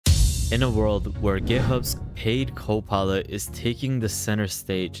In a world where GitHub's paid Copilot is taking the center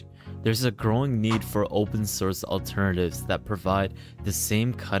stage, there's a growing need for open source alternatives that provide the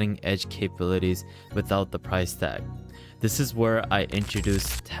same cutting edge capabilities without the price tag. This is where I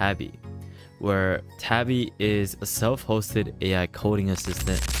introduce Tabby, where Tabby is a self-hosted AI coding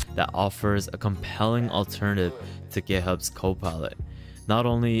assistant that offers a compelling alternative to GitHub's Copilot. Not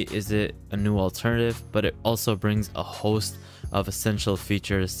only is it a new alternative, but it also brings a host of essential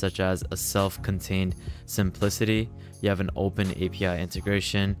features such as a self-contained simplicity. You have an open API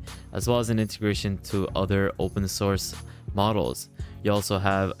integration, as well as an integration to other open source models. You also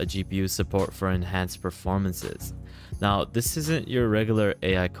have a GPU support for enhanced performances. Now, this isn't your regular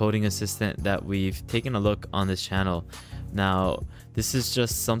AI coding assistant that we've taken a look on this channel. Now, this is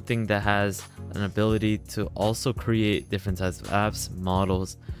just something that has an ability to also create different types of apps,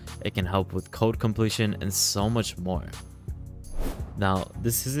 models. It can help with code completion and so much more. Now,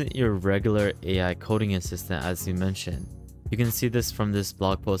 this isn't your regular AI coding assistant as you mentioned. You can see this from this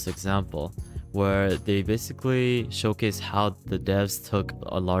blog post example, where they basically showcase how the devs took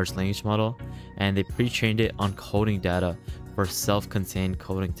a large language model and they pre-trained it on coding data for self-contained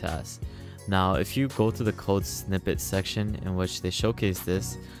coding tasks. Now, if you go to the code snippet section in which they showcase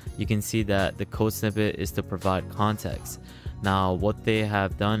this, you can see that the code snippet is to provide context. Now, what they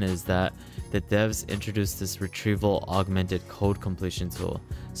have done is that the devs introduced this retrieval augmented code completion tool.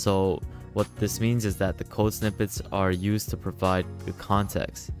 So what this means is that the code snippets are used to provide the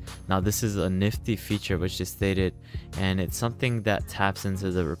context. Now, this is a nifty feature which is stated, and it's something that taps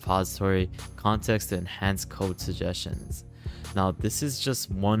into the repository context to enhance code suggestions. Now, this is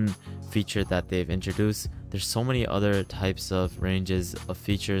just one feature that they've introduced. There's so many other types of ranges of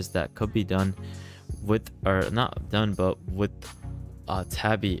features that could be done with, or not done, but with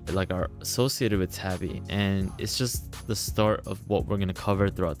Tabby, like are associated with Tabby, and it's just the start of what we're going to cover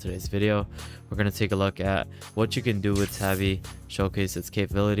throughout today's video. We're going to take a look at what you can do with Tabby, showcase its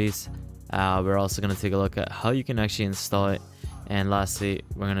capabilities. We're also going to take a look at how you can actually install it, and lastly,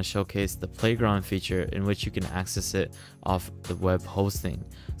 we're going to showcase the playground feature in which you can access it off the web hosting.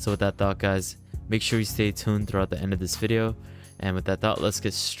 So with that thought, guys, make sure you stay tuned throughout the end of this video, and with that thought, let's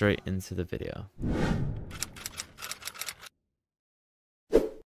get straight into the video.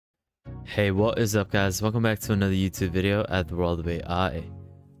 Hey, what is up, guys? Welcome back to another YouTube video at the World of AI.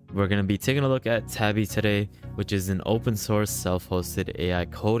 We're going to be taking a look at Tabby today, which is an open source self-hosted AI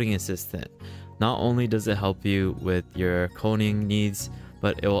coding assistant. Not only does it help you with your coding needs,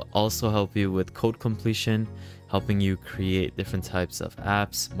 but it will also help you with code completion, helping you create different types of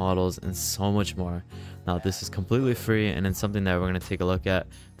apps, models, and so much more. Now, this is completely free, and it's something that we're going to take a look at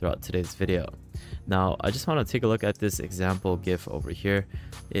throughout today's video. Now, I just want to take a look at this example GIF over here.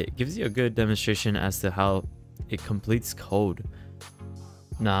 It gives you a good demonstration as to how it completes code.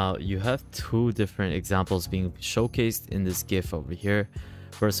 Now, you have two different examples being showcased in this GIF over here.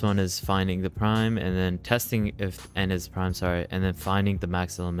 First one is finding the prime, and then testing if n is prime, and then finding the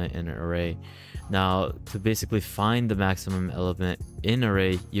max element in an array. Now, to basically find the maximum element in an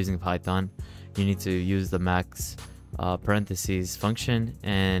array using Python, you need to use the max parentheses function,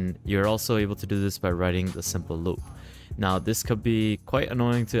 and you're also able to do this by writing the simple loop. Now, this could be quite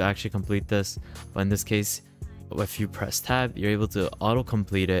annoying to actually complete this, but in this case, if you press tab, you're able to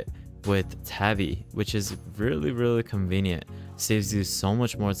auto-complete it with Tabby, which is really convenient. Saves you so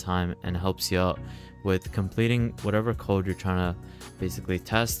much more time and helps you out with completing whatever code you're trying to basically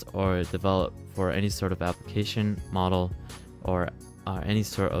test or develop for any sort of application model or any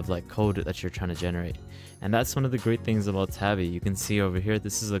sort of like code that you're trying to generate. And that's one of the great things about Tabby. You can see over here,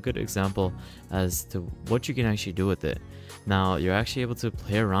 this is a good example as to what you can actually do with it. Now, you're actually able to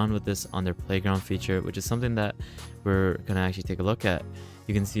play around with this on their playground feature, which is something that we're going to actually take a look at.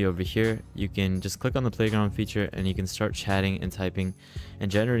 You can see over here, you can just click on the playground feature and you can start chatting and typing and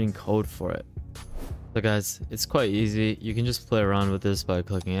generating code for it. So guys, it's quite easy. You can just play around with this by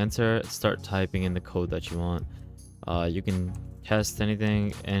clicking enter, start typing in the code that you want. You can test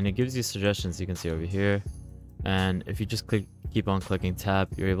anything, and it gives you suggestions. You can see over here, and if you just keep on clicking tab,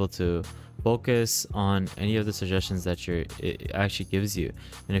 you're able to focus on any of the suggestions that it actually gives you.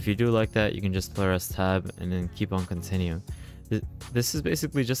 And if you do like that, you can just press tab and then keep on continue. This is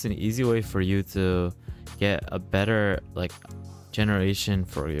basically just an easy way for you to get a better generation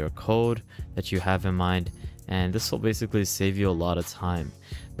for your code that you have in mind, and this will basically save you a lot of time.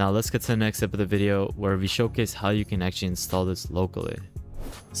 Now, let's get to the next step of the video where we showcase how you can actually install this locally.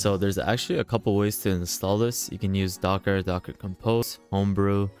 So there's actually a couple ways to install this. You can use Docker Compose,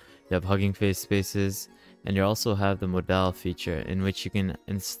 Homebrew, you have Hugging Face Spaces, and you also have the modal feature in which you can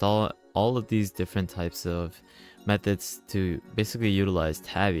install all of these different types of methods to basically utilize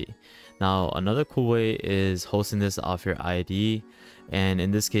Tabby. Now, another cool way is hosting this off your IDE, and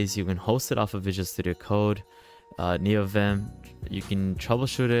in this case, you can host it off of Visual Studio Code, NeoVim. You can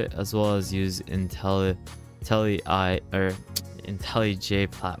troubleshoot it as well as use IntelliJ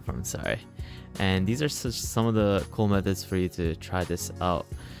platform. Sorry, and these are some of the cool methods for you to try this out.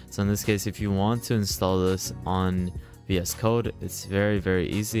 So in this case, if you want to install this on VS Code, it's very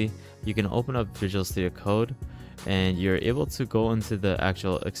easy. You can open up Visual Studio Code and you're able to go into the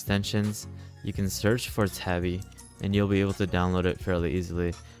actual extensions. You can search for Tabby and you'll be able to download it fairly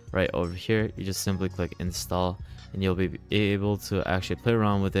easily. Right over here, you just simply click install and you'll be able to actually play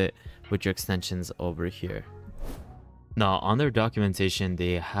around with it with your extensions over here. Now, on their documentation,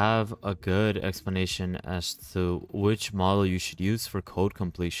 they have a good explanation as to which model you should use for code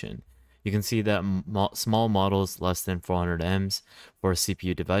completion. You can see that small models less than 400 Ms for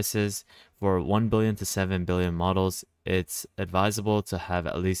CPU devices. For 1 billion to 7 billion models, it's advisable to have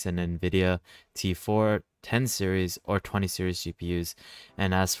at least an NVIDIA T4 10 series or 20 series GPUs.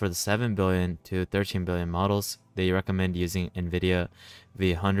 And as for the 7 billion to 13 billion models, they recommend using NVIDIA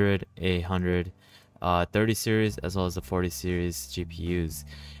V100, A100, 30 series as well as the 40 series GPUs,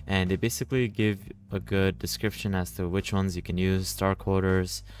 and they basically give a good description as to which ones you can use. Star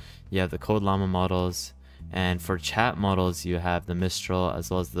coders, you have the Code Llama models, and for chat models you have the Mistral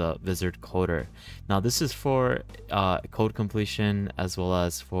as well as the Wizard Coder. Now this is for code completion as well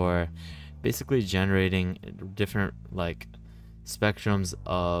as for basically generating different spectrums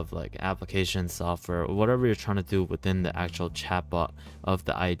of application software, or whatever you're trying to do within the actual chatbot of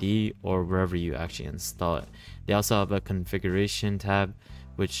the IDE or wherever you actually install it. They also have a configuration tab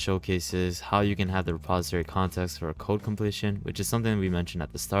which showcases how you can have the repository context for code completion, which is something we mentioned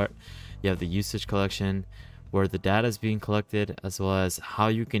at the start. You have the usage collection where the data is being collected, as well as how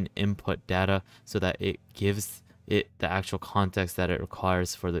you can input data so that it gives it the actual context that it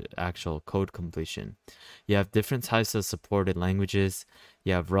requires for the actual code completion. You have different types of supported languages.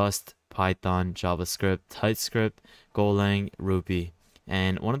 You have Rust, Python, JavaScript, TypeScript, Golang, Ruby.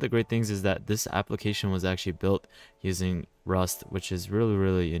 And one of the great things is that this application was actually built using Rust, which is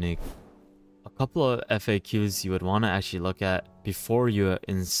really unique. A couple of FAQs you would want to actually look at before you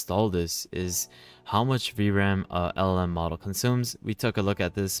install this is how much VRAM a LLM model consumes. We took a look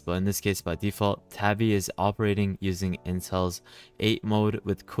at this, but in this case by default, Tabby is operating using Intel's 8 mode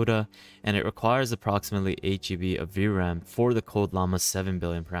with CUDA, and it requires approximately 8 GB of VRAM for the Code Llama 7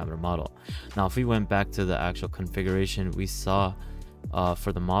 billion parameter model. Now if we went back to the actual configuration, we saw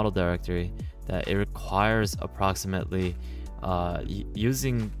for the model directory that it requires approximately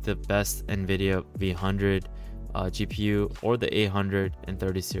using the best NVIDIA V100 GPU or the A100 and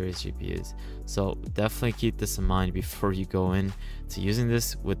 30 series GPUs. So definitely keep this in mind before you go in to using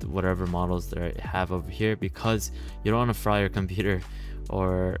this with whatever models that I have over here, because you don't want to fry your computer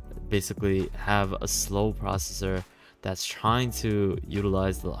or basically have a slow processor that's trying to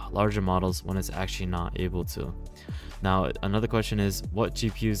utilize the larger models when it's actually not able to. Now, another question is what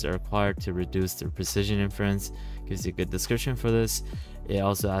GPUs are required to reduce the precision inference. Gives you a good description for this. It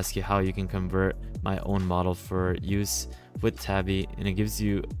also asks you how you can convert my own model for use with Tabby, and it gives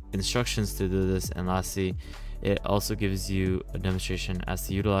you instructions to do this. And lastly, it also gives you a demonstration as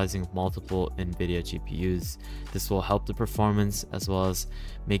to utilizing multiple NVIDIA GPUs. This will help the performance as well as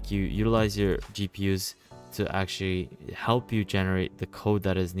make you utilize your GPUs to actually help you generate the code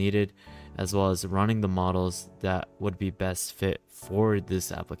that is needed, as well as running the models that would be best fit for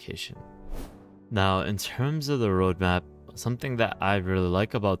this application. Now, in terms of the roadmap, something that I really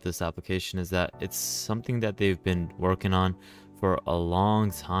like about this application is that it's something that they've been working on for a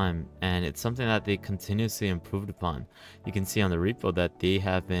long time, and it's something that they continuously improved upon. You can see on the repo that they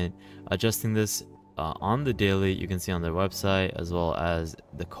have been adjusting this on the daily. You can see on their website as well as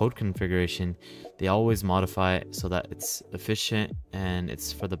the code configuration, they always modify it so that it's efficient and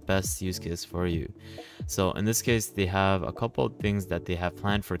it's for the best use case for you. So in this case, they have a couple of things that they have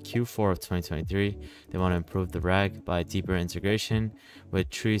planned for Q4 of 2023. They want to improve the RAG by deeper integration with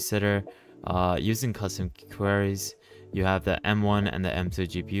tree sitter, using custom queries. You have the M1 and the M2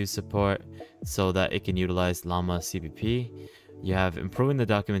 GPU support so that it can utilize Llama CPP. You have improving the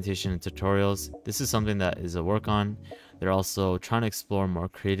documentation and tutorials. This is something that is a work on. They're also trying to explore more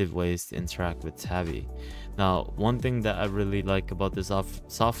creative ways to interact with Tabby. Now, one thing that I really like about this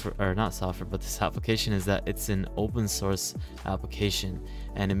this application is that it's an open source application,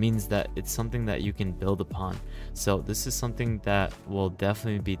 and it means that it's something that you can build upon. So this is something that will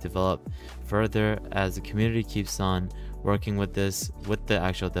definitely be developed further as the community keeps on working with this, with the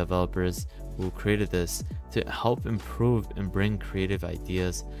actual developers who created this, to help improve and bring creative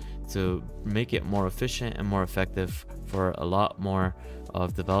ideas to make it more efficient and more effective for a lot more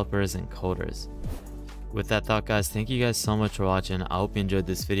of developers and coders. With that thought, guys, thank you guys so much for watching. I hope you enjoyed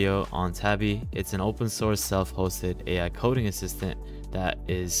this video on Tabby. It's an open source self-hosted AI coding assistant that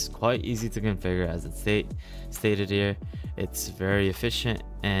is quite easy to configure, as it's stated here. It's very efficient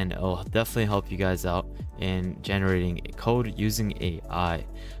and it will definitely help you guys out in generating code using AI.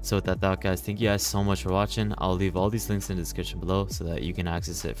 So with that thought, guys, thank you guys so much for watching. I'll leave all these links in the description below so that you can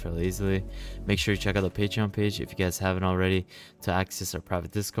access it fairly easily. Make sure you check out the Patreon page if you guys haven't already to access our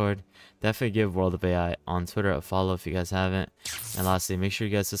private Discord. Definitely give World of AI on Twitter a follow if you guys haven't. And lastly, make sure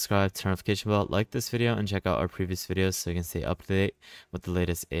you guys subscribe, turn notification bell, like this video, and check out our previous videos so you can stay up to date with the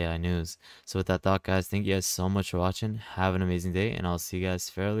latest AI news. So with that thought, guys, thank you guys so much for watching. Have an amazing day, and I'll see you guys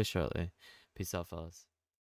fairly shortly. Peace out, fellas.